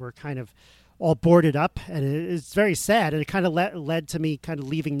were kind of all boarded up, and it's very sad. And it kind of led to me kind of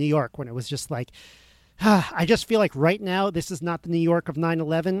leaving New York when it was just like, I just feel like right now this is not the New York of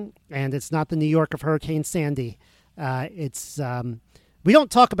 9/11, and it's not the New York of Hurricane Sandy. We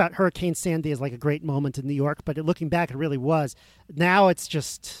don't talk about Hurricane Sandy as like a great moment in New York, but looking back, it really was. Now it's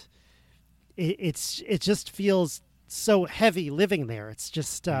just, it just feels so heavy living there. It's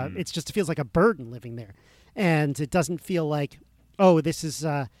just, it feels like a burden living there. And it doesn't feel like, it's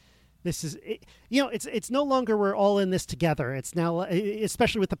no longer we're all in this together. It's now,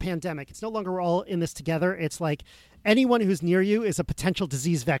 especially with the pandemic, it's no longer we're all in this together. It's like anyone who's near you is a potential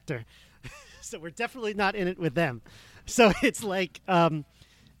disease vector. So we're definitely not in it with them. So it's like,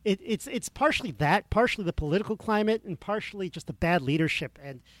 it's partially that, partially the political climate, and partially just the bad leadership.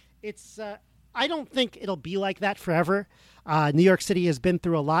 And it's, I don't think it'll be like that forever. New York City has been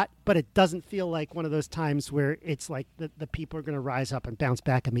through a lot, but it doesn't feel like one of those times where it's like the people are going to rise up and bounce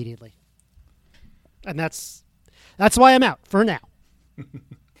back immediately. And that's why I'm out for now.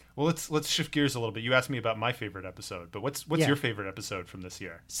 Well, let's shift gears a little bit. You asked me about my favorite episode, but what's your favorite episode from this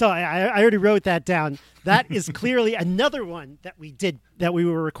year? So I already wrote that down. That is clearly another one that we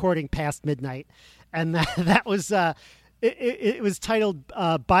were recording past midnight, and that was. It was titled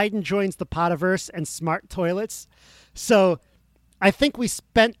Biden Joins the Potiverse and Smart Toilets. So I think we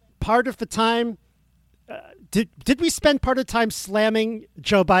spent part of the time. Did we spend part of the time slamming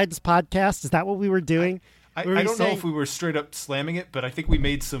Joe Biden's podcast? Is that what we were doing? I don't know if we were straight up slamming it, but I think we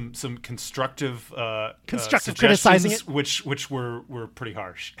made some constructive criticizing it, which were pretty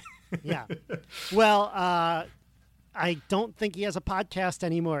harsh. Yeah. Well, I don't think he has a podcast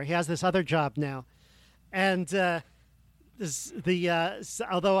anymore. He has this other job now, and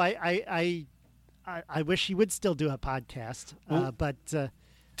although I wish he would still do a podcast, but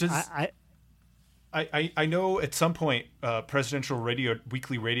I know at some point presidential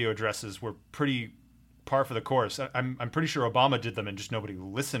weekly radio addresses were pretty par for the course. I'm pretty sure Obama did them and just nobody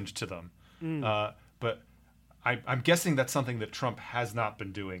listened to them. But I'm guessing that's something that Trump has not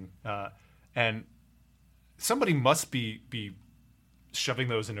been doing, and somebody must be shoving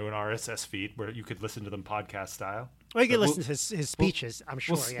those into an RSS feed where you could listen to them podcast style. Well, you can listen to his speeches. I'm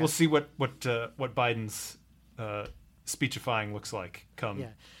sure. We'll see what Biden's speechifying looks like come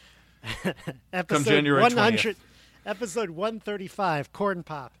episode January 100, episode 135, Corn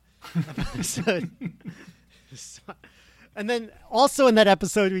Pop. Episode. And then also in that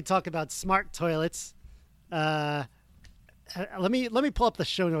episode we talk about smart toilets. Let me pull up the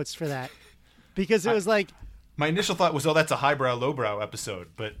show notes for that, because it was like, my initial thought was, oh, that's a highbrow lowbrow episode,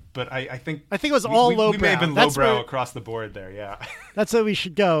 but I think it was all lowbrow. We may have been lowbrow across the board there. Yeah, that's where we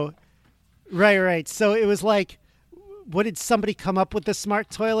should go. Right. So it was like, what did somebody come up with the smart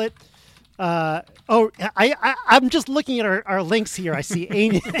toilet? I'm just looking at our links here. I see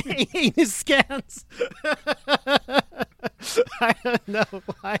anus scans. I don't know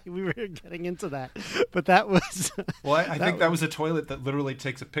why we were getting into that, but that was. Well, I think that was a toilet that literally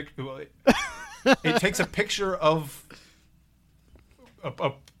takes a picture. Well, it takes a picture of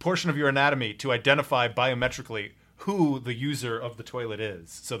a portion of your anatomy to identify biometrically who the user of the toilet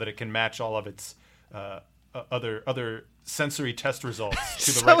is, so that it can match all of its other sensory test results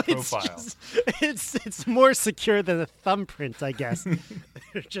to the right profile. It's more secure than a thumbprint, I guess.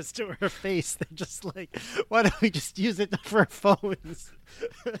 Just to her face. They're just like, why don't we just use it for our phones?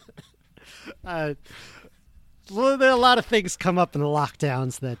 There are a lot of things come up in the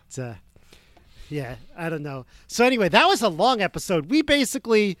lockdowns that, I don't know. So anyway, that was a long episode. We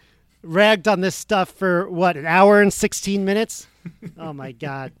basically ragged on this stuff for, an hour and 16 minutes? Oh, my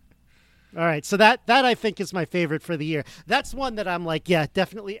God. All right, so that I think is my favorite for the year. That's one that I'm like, yeah,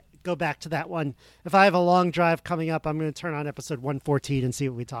 definitely go back to that one. If I have a long drive coming up, I'm going to turn on episode 114 and see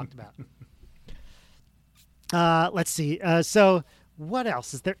what we talked about. Let's see. So what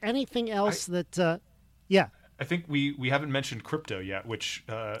else? Is there anything else that? Yeah. I think we haven't mentioned crypto yet, which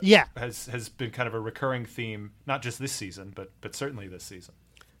has been kind of a recurring theme, not just this season, but certainly this season.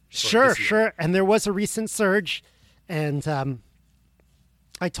 Sure. And there was a recent surge, and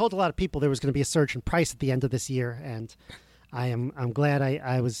I told a lot of people there was going to be a surge in price at the end of this year, and I'm glad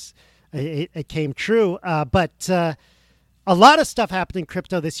it came true. But a lot of stuff happened in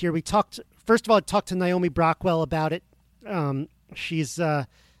crypto this year. First of all, I talked to Naomi Brockwell about it. She's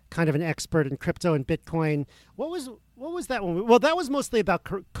kind of an expert in crypto and Bitcoin. What was that one? Well, that was mostly about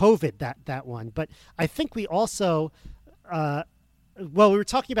COVID, that one. But I think we also, we were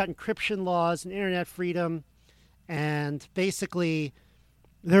talking about encryption laws and internet freedom, and basically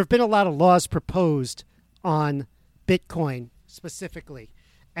there have been a lot of laws proposed on Bitcoin specifically,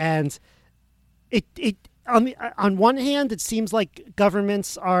 and it on one hand, it seems like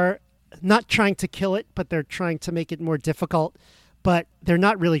governments are not trying to kill it, but they're trying to make it more difficult, but they're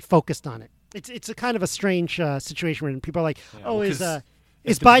not really focused on it. It's a kind of a strange situation where people are like,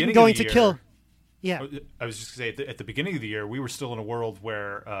 is Biden going to kill? Yeah, I was just going to say at the beginning of the year, we were still in a world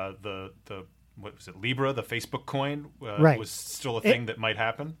where the what was it, Libra, the Facebook coin, was still a thing that might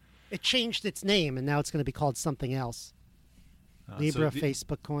happen. It changed its name, and now it's going to be called something else. Libra,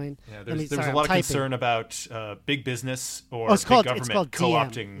 Facebook coin. Yeah, there was a lot of concern about big business or big government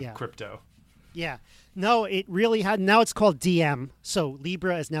co-opting crypto. Yeah. No, it really had. Now it's called DM. So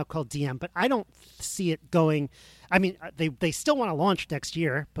Libra is now called DM, but I don't see it going. I mean, they still want to launch next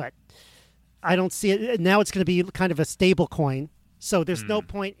year, but I don't see it. Now it's going to be kind of a stable coin. So there's no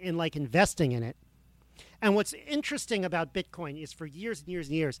point in investing in it. And what's interesting about Bitcoin is for years and years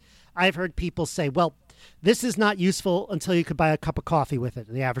and years, I've heard people say, well, this is not useful until you could buy a cup of coffee with it,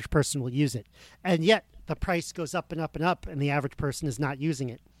 and the average person will use it. And yet the price goes up and up and up, and the average person is not using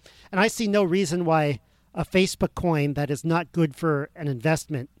it. And I see no reason why a Facebook coin that is not good for an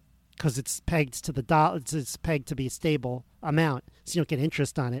investment, because it's pegged to the dollar, it's pegged to be a stable amount, so you don't get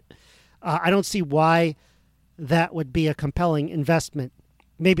interest on it. I don't see why that would be a compelling investment.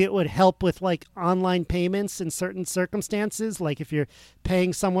 Maybe it would help with online payments in certain circumstances, like if you're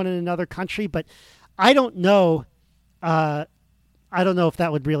paying someone in another country. But I don't know. I don't know if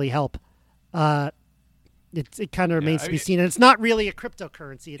that would really help. It kind of remains to be seen, and it's not really a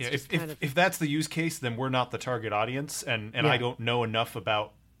cryptocurrency. It's if that's the use case, then we're not the target audience, and I don't know enough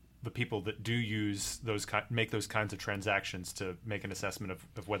about the people that do use make those kinds of transactions to make an assessment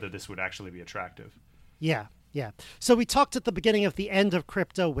of whether this would actually be attractive. Yeah. So we talked at the beginning of the end of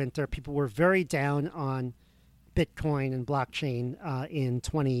crypto winter. People were very down on Bitcoin and blockchain in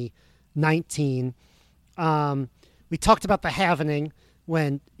 2019. We talked about the halvening,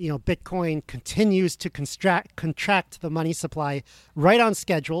 when Bitcoin continues to contract the money supply right on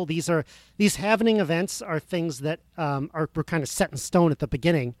schedule. These halvening events are things that were kind of set in stone at the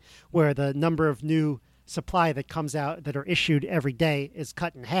beginning, where the number of new supply that comes out that are issued every day is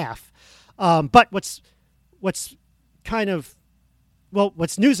cut in half. But what's kind of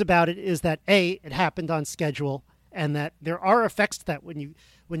what's news about it is that it happened on schedule, and that there are effects to that when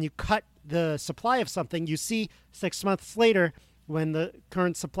you cut the supply of something, you see 6 months later when the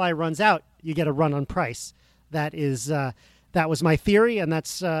current supply runs out, you get a run on price. That was my theory, and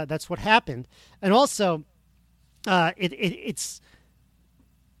that's what happened. And also, it's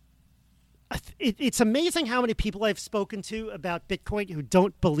amazing how many people I've spoken to about Bitcoin who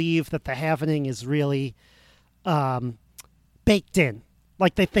don't believe that the halvening is really baked in.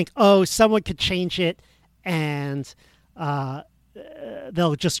 Like they think, someone could change it, and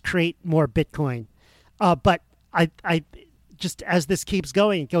they'll just create more Bitcoin. But I just, as this keeps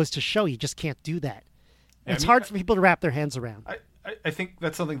going, it goes to show you just can't do that. Yeah, it's hard for people to wrap their hands around. I think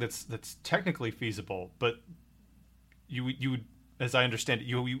that's something that's technically feasible, but you would, as I understand it,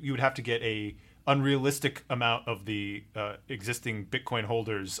 you would have to get a unrealistic amount of the existing Bitcoin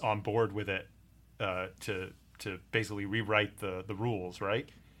holders on board with it to basically rewrite the rules, right?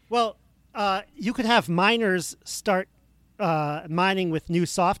 Well, you could have miners start mining with new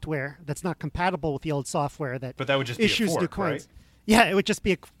software that's not compatible with the old software but that would just issues be a fork, new coins. Right? Yeah, it would just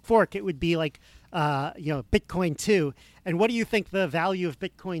be a fork. It would be like Bitcoin 2. And what do you think the value of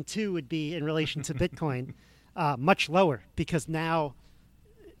Bitcoin 2 would be in relation to Bitcoin? Much lower, because now,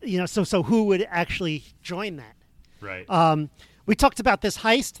 so who would actually join that? Right. We talked about this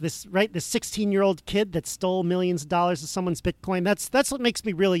heist, this 16-year-old kid that stole millions of dollars of someone's Bitcoin. That's what makes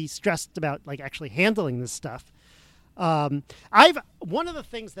me really stressed about actually handling this stuff. One of the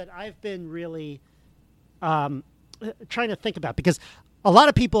things that I've been really trying to think about, because a lot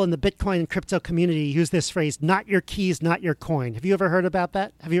of people in the Bitcoin and crypto community use this phrase, not your keys, not your coin. Have you ever heard about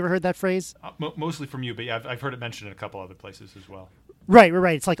that? Have you ever heard that phrase? Mostly from you, but yeah, I've heard it mentioned in a couple other places as well. Right.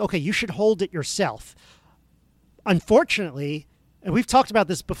 It's like, okay, you should hold it yourself. Unfortunately, and we've talked about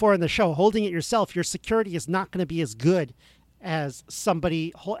this before in the show, holding it yourself, your security is not going to be as good as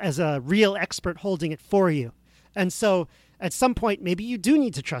as a real expert holding it for you. And so at some point, maybe you do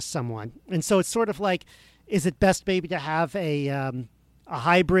need to trust someone. And so it's sort of like, is it best maybe to have a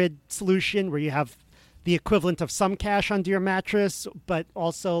hybrid solution where you have the equivalent of some cash under your mattress, but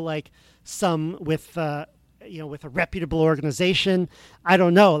also like some with a reputable organization? I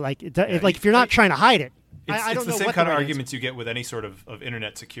don't know. Like if you're not trying to hide it, I don't know. It's the same kind of arguments you get with any sort of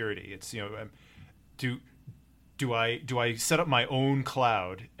internet security. It's do I set up my own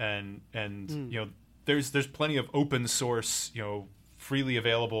cloud and there's plenty of open source freely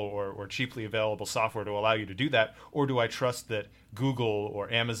available or cheaply available software to allow you to do that, or do I trust that Google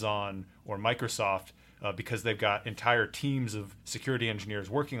or Amazon or Microsoft, because they've got entire teams of security engineers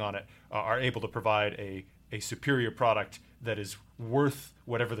working on it, are able to provide a superior product that is worth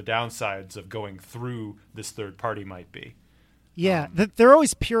whatever the downsides of going through this third party might be? Yeah, they're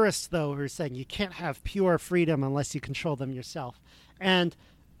always purists, though, who are saying you can't have pure freedom unless you control them yourself. And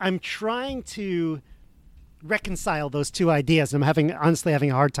I'm trying to reconcile those two ideas. I'm honestly having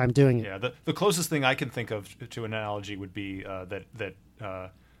a hard time doing it. Yeah, the closest thing I can think of to an analogy would be that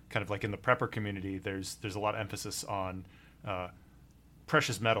kind of like in the prepper community, there's a lot of emphasis on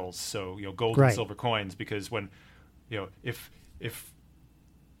precious metals, so gold and silver coins, because when if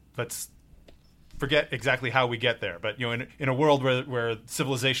let's forget exactly how we get there, but in a world where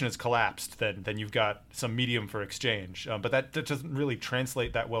civilization has collapsed, then you've got some medium for exchange. But that doesn't really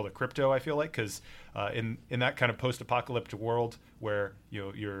translate that well to crypto, I feel like, because in that kind of post-apocalyptic world where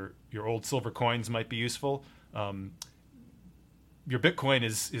your old silver coins might be useful, your Bitcoin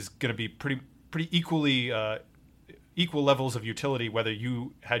is going to be pretty equally equal levels of utility, whether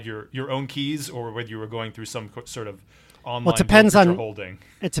you had your own keys or whether you were going through some sort of online holding.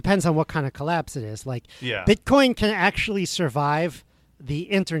 It depends on what kind of collapse it is. Like, yeah. Bitcoin can actually survive the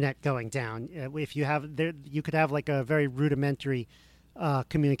internet going down. If you have you could have like a very rudimentary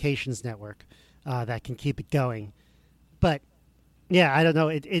communications network that can keep it going. But yeah, I don't know.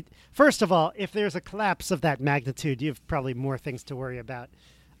 It first of all, if there's a collapse of that magnitude, you have probably more things to worry about.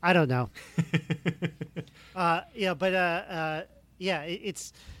 I don't know.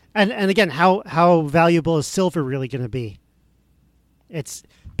 It's and again, how valuable is silver really going to be? It's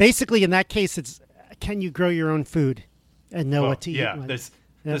basically, in that case, it's can you grow your own food and know what to eat? Yeah,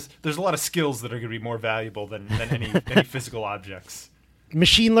 there's a lot of skills that are going to be more valuable than any physical objects.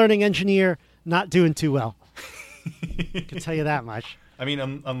 Machine learning engineer, not doing too well. I can tell you that much. I mean,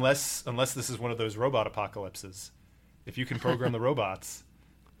 unless this is one of those robot apocalypses, if you can program the robots.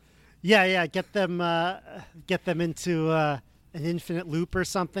 Yeah, get them into an infinite loop or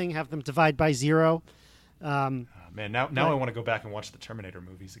something. Have them divide by zero. Man, now I want to go back and watch the Terminator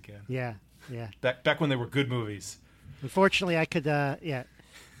movies again. Yeah, Yeah. Back when they were good movies. Unfortunately, I could.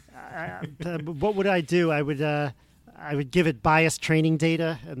 What would I do? I would give it biased training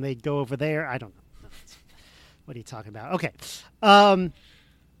data, and they'd go over there. I don't know. What are you talking about? Okay.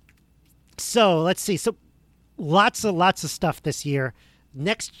 So let's see. So lots of stuff this year.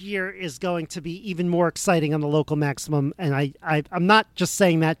 Next year is going to be even more exciting on the Local Maximum, and I'm not just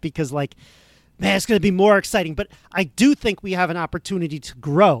saying that because man, it's going to be more exciting. But I do think we have an opportunity to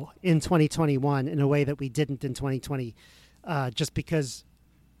grow in 2021 in a way that we didn't in 2020, just because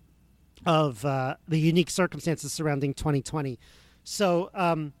of the unique circumstances surrounding 2020. So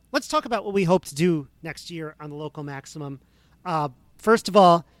let's talk about what we hope to do next year on the Local Maximum. First of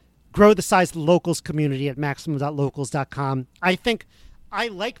all, grow the size of the locals community at maximum.locals.com. I think I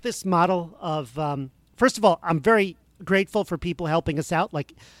like this model of, first of all, I'm very grateful for people helping us out.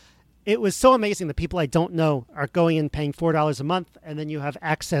 It was so amazing that people I don't know are going and paying $4 a month, and then you have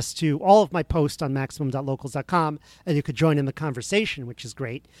access to all of my posts on maximum.locals.com, and you could join in the conversation, which is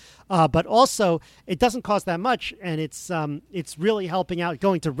great. But also, it doesn't cost that much, and it's really helping out,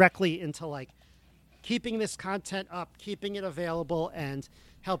 going directly into keeping this content up, keeping it available, and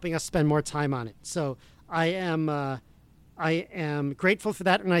helping us spend more time on it. So I am grateful for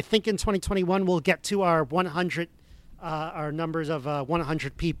that, and I think in 2021 we'll get to our 100. Our numbers of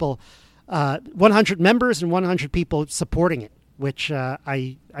 100 people, 100 members and 100 people supporting it, which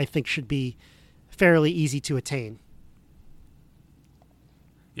I think should be fairly easy to attain.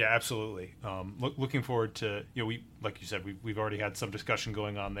 Yeah, absolutely. Looking forward to, we, like you said, we've already had some discussion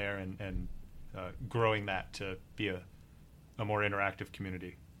going on there and growing that to be a more interactive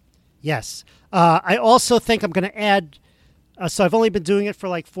community. Yes. I also think I'm going to add, so I've only been doing it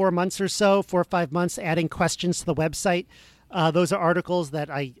for 4 months or so, 4 or 5 months, adding questions to the website. Those are articles that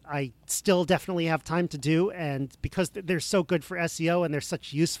I still definitely have time to do. And because they're so good for SEO and they're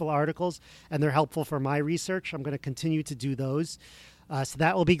such useful articles and they're helpful for my research, I'm going to continue to do those. So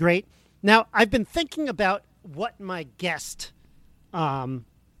that will be great. Now, I've been thinking about what my guest,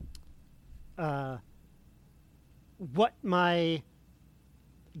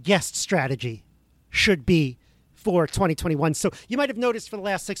 strategy should be for 2021. So you might have noticed for the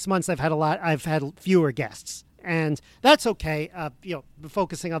last 6 months I've had fewer guests, and that's okay.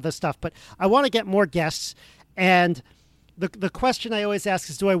 Focusing on this stuff, but I want to get more guests. And the question I always ask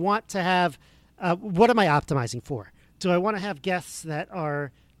is, do I want to have what am I optimizing for? Do I want to have guests that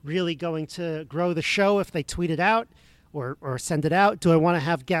are really going to grow the show if they tweet it out or send it out? Do I want to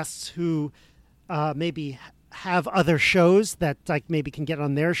have guests who maybe have other shows that maybe can get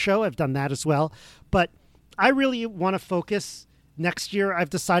on their show? I've done that as well, but I really want to focus next year. I've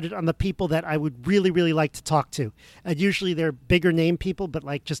decided on the people that I would really, really like to talk to. And usually they're bigger name people, but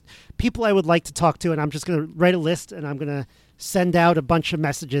just people I would like to talk to. And I'm just going to write a list and I'm going to send out a bunch of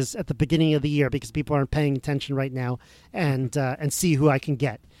messages at the beginning of the year because people aren't paying attention right now and see who I can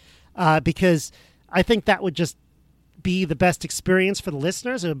get. Because I think that would just be the best experience for the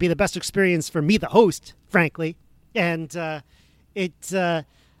listeners. It would be the best experience for me, the host, frankly. And I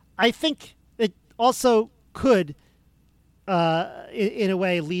think it also could, in a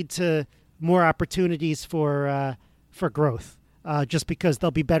way, lead to more opportunities for growth. Just because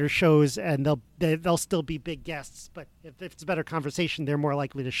there'll be better shows and they'll still be big guests, but if it's a better conversation, they're more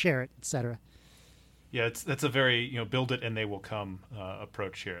likely to share it, etc. Yeah, that's a very build it and they will come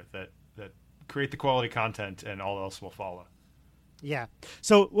approach here. That create the quality content and all else will follow. Yeah.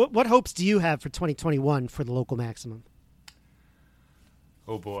 So what hopes do you have for 2021 for the Local Maximum?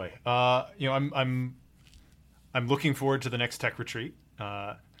 Oh boy. I'm looking forward to the next tech retreat.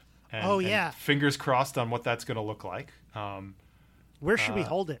 And fingers crossed on what that's going to look like. Where should we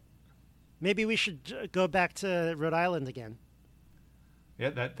hold it? Maybe we should go back to Rhode Island again. Yeah,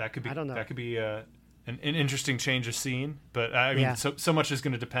 that could be. I don't know. That could be an interesting change of scene. But I mean, so much is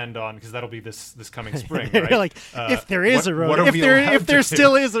going to depend on, because that'll be this coming spring, right? If there is a Rhode, if there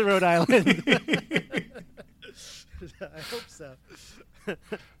still is a Rhode Island. I hope so.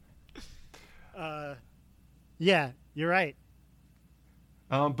 Yeah, you're right.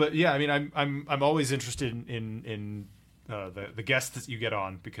 But yeah, I mean, I'm always interested in the guests that you get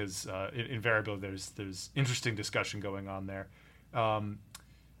on, because invariably there's interesting discussion going on there.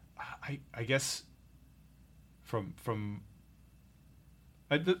 I guess from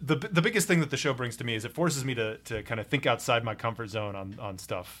the biggest thing that the show brings to me is it forces me to kind of think outside my comfort zone on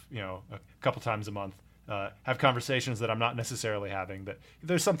stuff. A couple times a month, have conversations that I'm not necessarily having. That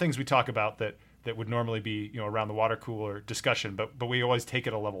there's some things we talk about that would normally be around the water cooler discussion, but we always take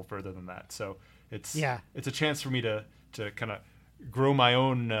it a level further than that. So it's a chance for me to kind of grow my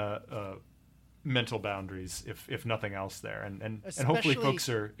own mental boundaries, if nothing else there, and hopefully folks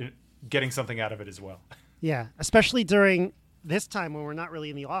are getting something out of it as well. Yeah, especially during this time when we're not really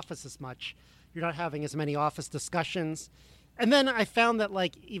in the office as much. You're not having as many office discussions. And then I found that,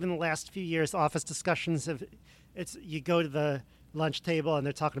 like, even the last few years, office discussions you go to the lunch table and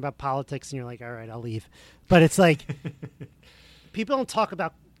they're talking about politics and you're like, all right, I'll leave. But it's like people don't talk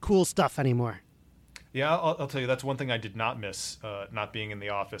about cool stuff anymore. Yeah, I'll tell you, that's one thing I did not miss, not being in the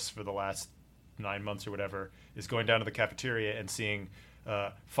office for the last 9 months or whatever, is going down to the cafeteria and seeing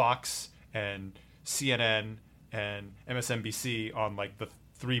Fox and CNN and MSNBC on, like, the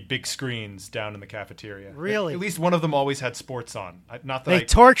 3 big screens down in the cafeteria. Really? At least one of them always had sports on. Not that They I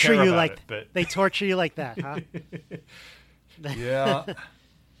torture care you about like it, but they torture you like that, huh? yeah.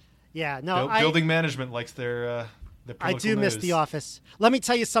 Yeah, no, Building management likes their I political do miss news. the office. Let me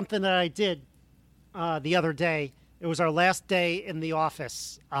tell you something that I did the other day. It was our last day in the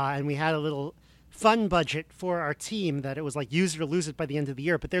office, and we had a little fun budget for our team that it was like use it or lose it by the end of the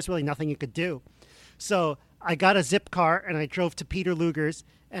year, but there's really nothing you could do. So I got a zip car, and I drove to Peter Luger's,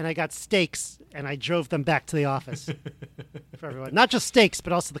 and I got steaks, and I drove them back to the office for everyone. Not just steaks,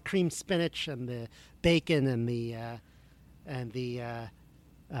 but also the cream spinach and the bacon and the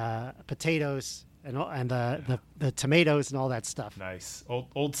potatoes and the tomatoes and all that stuff. Nice.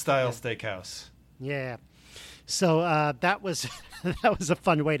 Old style steakhouse. Yeah. So that was that was a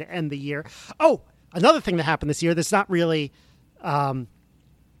fun way to end the year. Oh, another thing that happened this year that's not really local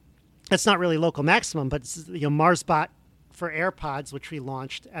maximum, but it's, MarsBot for AirPods, which we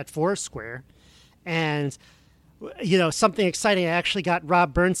launched at Foursquare. And something exciting, I actually got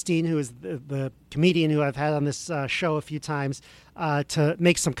Rob Bernstein, who is the comedian who I've had on this show a few times, to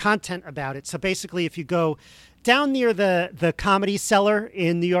make some content about it. So basically, if you go down near the Comedy Cellar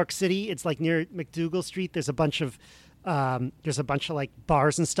in New York City, it's like near McDougal Street. There's a bunch of like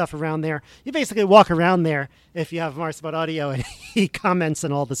bars and stuff around there. You basically walk around there if you have MarsBot Audio, and he comments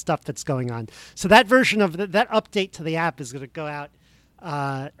on all the stuff that's going on. So that version of that update to the app is going to go out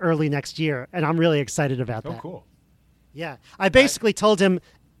early next year, and I'm really excited about that. Oh, cool. Yeah, I basically told him,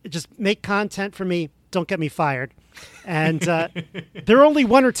 just make content for me. Don't get me fired. And there are only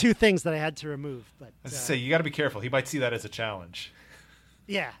 1 or 2 things that I had to remove. But I was to say, you got to be careful. He might see that as a challenge.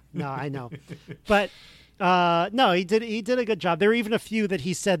 Yeah, no, I know. But no, he did a good job. There were even a few that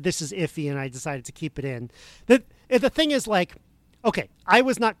he said this is iffy, and I decided to keep it in. The thing is, like, okay, I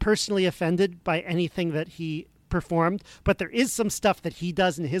was not personally offended by anything that he performed, but there is some stuff that he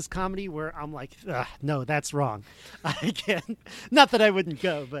does in his comedy where I'm like, no, that's wrong. I can't. Not that I wouldn't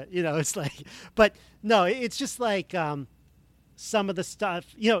go, but it's like, but no, it's just like some of the stuff.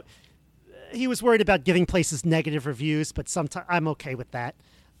 He was worried about giving places negative reviews, but sometimes I'm okay with that.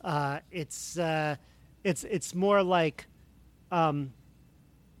 It's more like,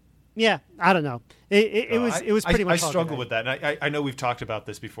 yeah, I don't know. It was pretty much. I struggle with that, and I know we've talked about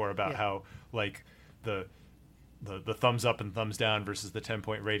this before about how, like, the thumbs up and thumbs down versus the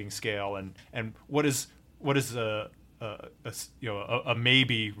 10-point rating scale, and what is a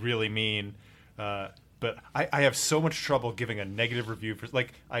maybe really mean. But I have so much trouble giving a negative review for,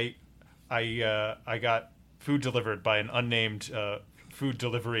 like, I got food delivered by an unnamed food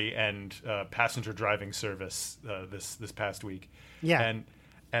delivery and passenger driving service this past week. Yeah.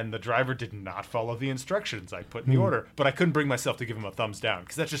 And the driver did not follow the instructions I put in the order, but I couldn't bring myself to give him a thumbs down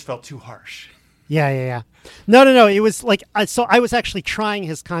because that just felt too harsh. Yeah. No. It was like, so I was actually trying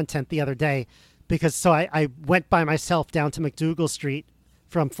his content the other day because I went by myself down to McDougal Street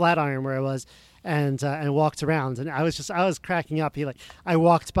from Flatiron where I was and walked around, and I was cracking up. I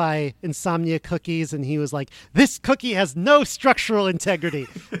walked by Insomnia Cookies, and he was like, "This cookie has no structural integrity."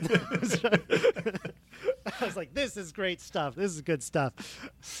 I was like, "This is great stuff. This is good stuff."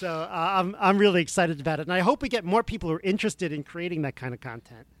 So I'm really excited about it, and I hope we get more people who are interested in creating that kind of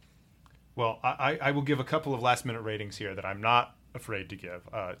content. Well, I will give a couple of last-minute ratings here that I'm not afraid to give.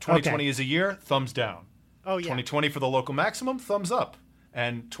 2020 is a year, thumbs down. Oh, yeah. 2020 for the local maximum, thumbs up.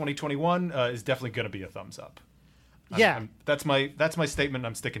 And 2021 is definitely going to be a thumbs up. That's my statement.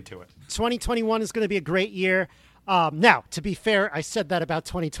 I'm sticking to it. 2021 is going to be a great year. Now, to be fair, I said that about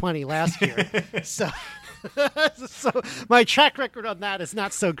 2020 last year. so my track record on that is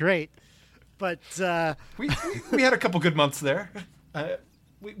not so great. But we had a couple good months there.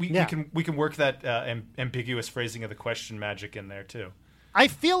 We can work that ambiguous phrasing of the question magic in there too. I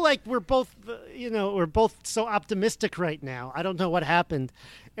feel like we're both so optimistic right now. I don't know what happened.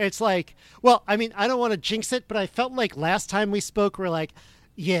 It's like, well, I mean, I don't want to jinx it, but I felt like last time we spoke, we're like,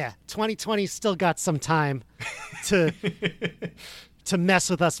 yeah, 2020 still got some time to mess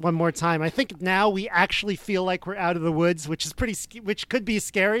with us one more time. I think now we actually feel like we're out of the woods, which is which could be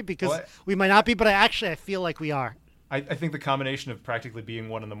scary because we might not be, but I feel like we are. I think the combination of practically being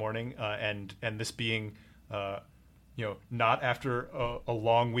 1 a.m. And this being, not after a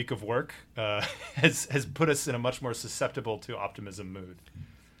long week of work has put us in a much more susceptible to optimism mood.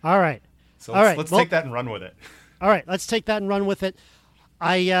 All right. So let's take that and run with it. All right, let's take that and run with it.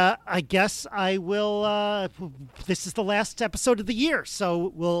 I guess I will. This is the last episode of the year,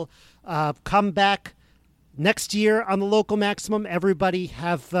 so we'll come back next year on the Local Maximum. Everybody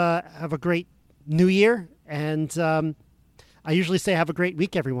have a great New Year, and I usually say have a great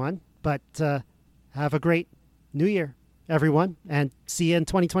week, everyone. But have a great New Year, everyone, and see you in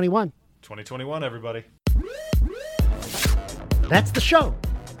 2021. 2021, everybody. That's the show.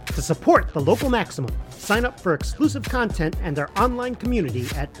 To support the Local Maximum, sign up for exclusive content and their online community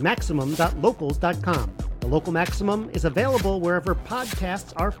at maximum.locals.com. The Local Maximum is available wherever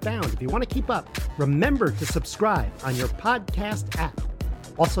podcasts are found. If you want to keep up, remember to subscribe on your podcast app.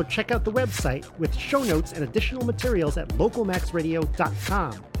 Also, check out the website with show notes and additional materials at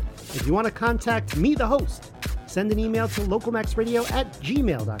localmaxradio.com. If you want to contact me, the host, send an email to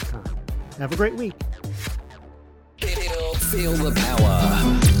localmaxradio@gmail.com. Have a great week. Feel the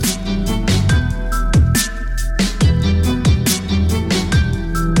power.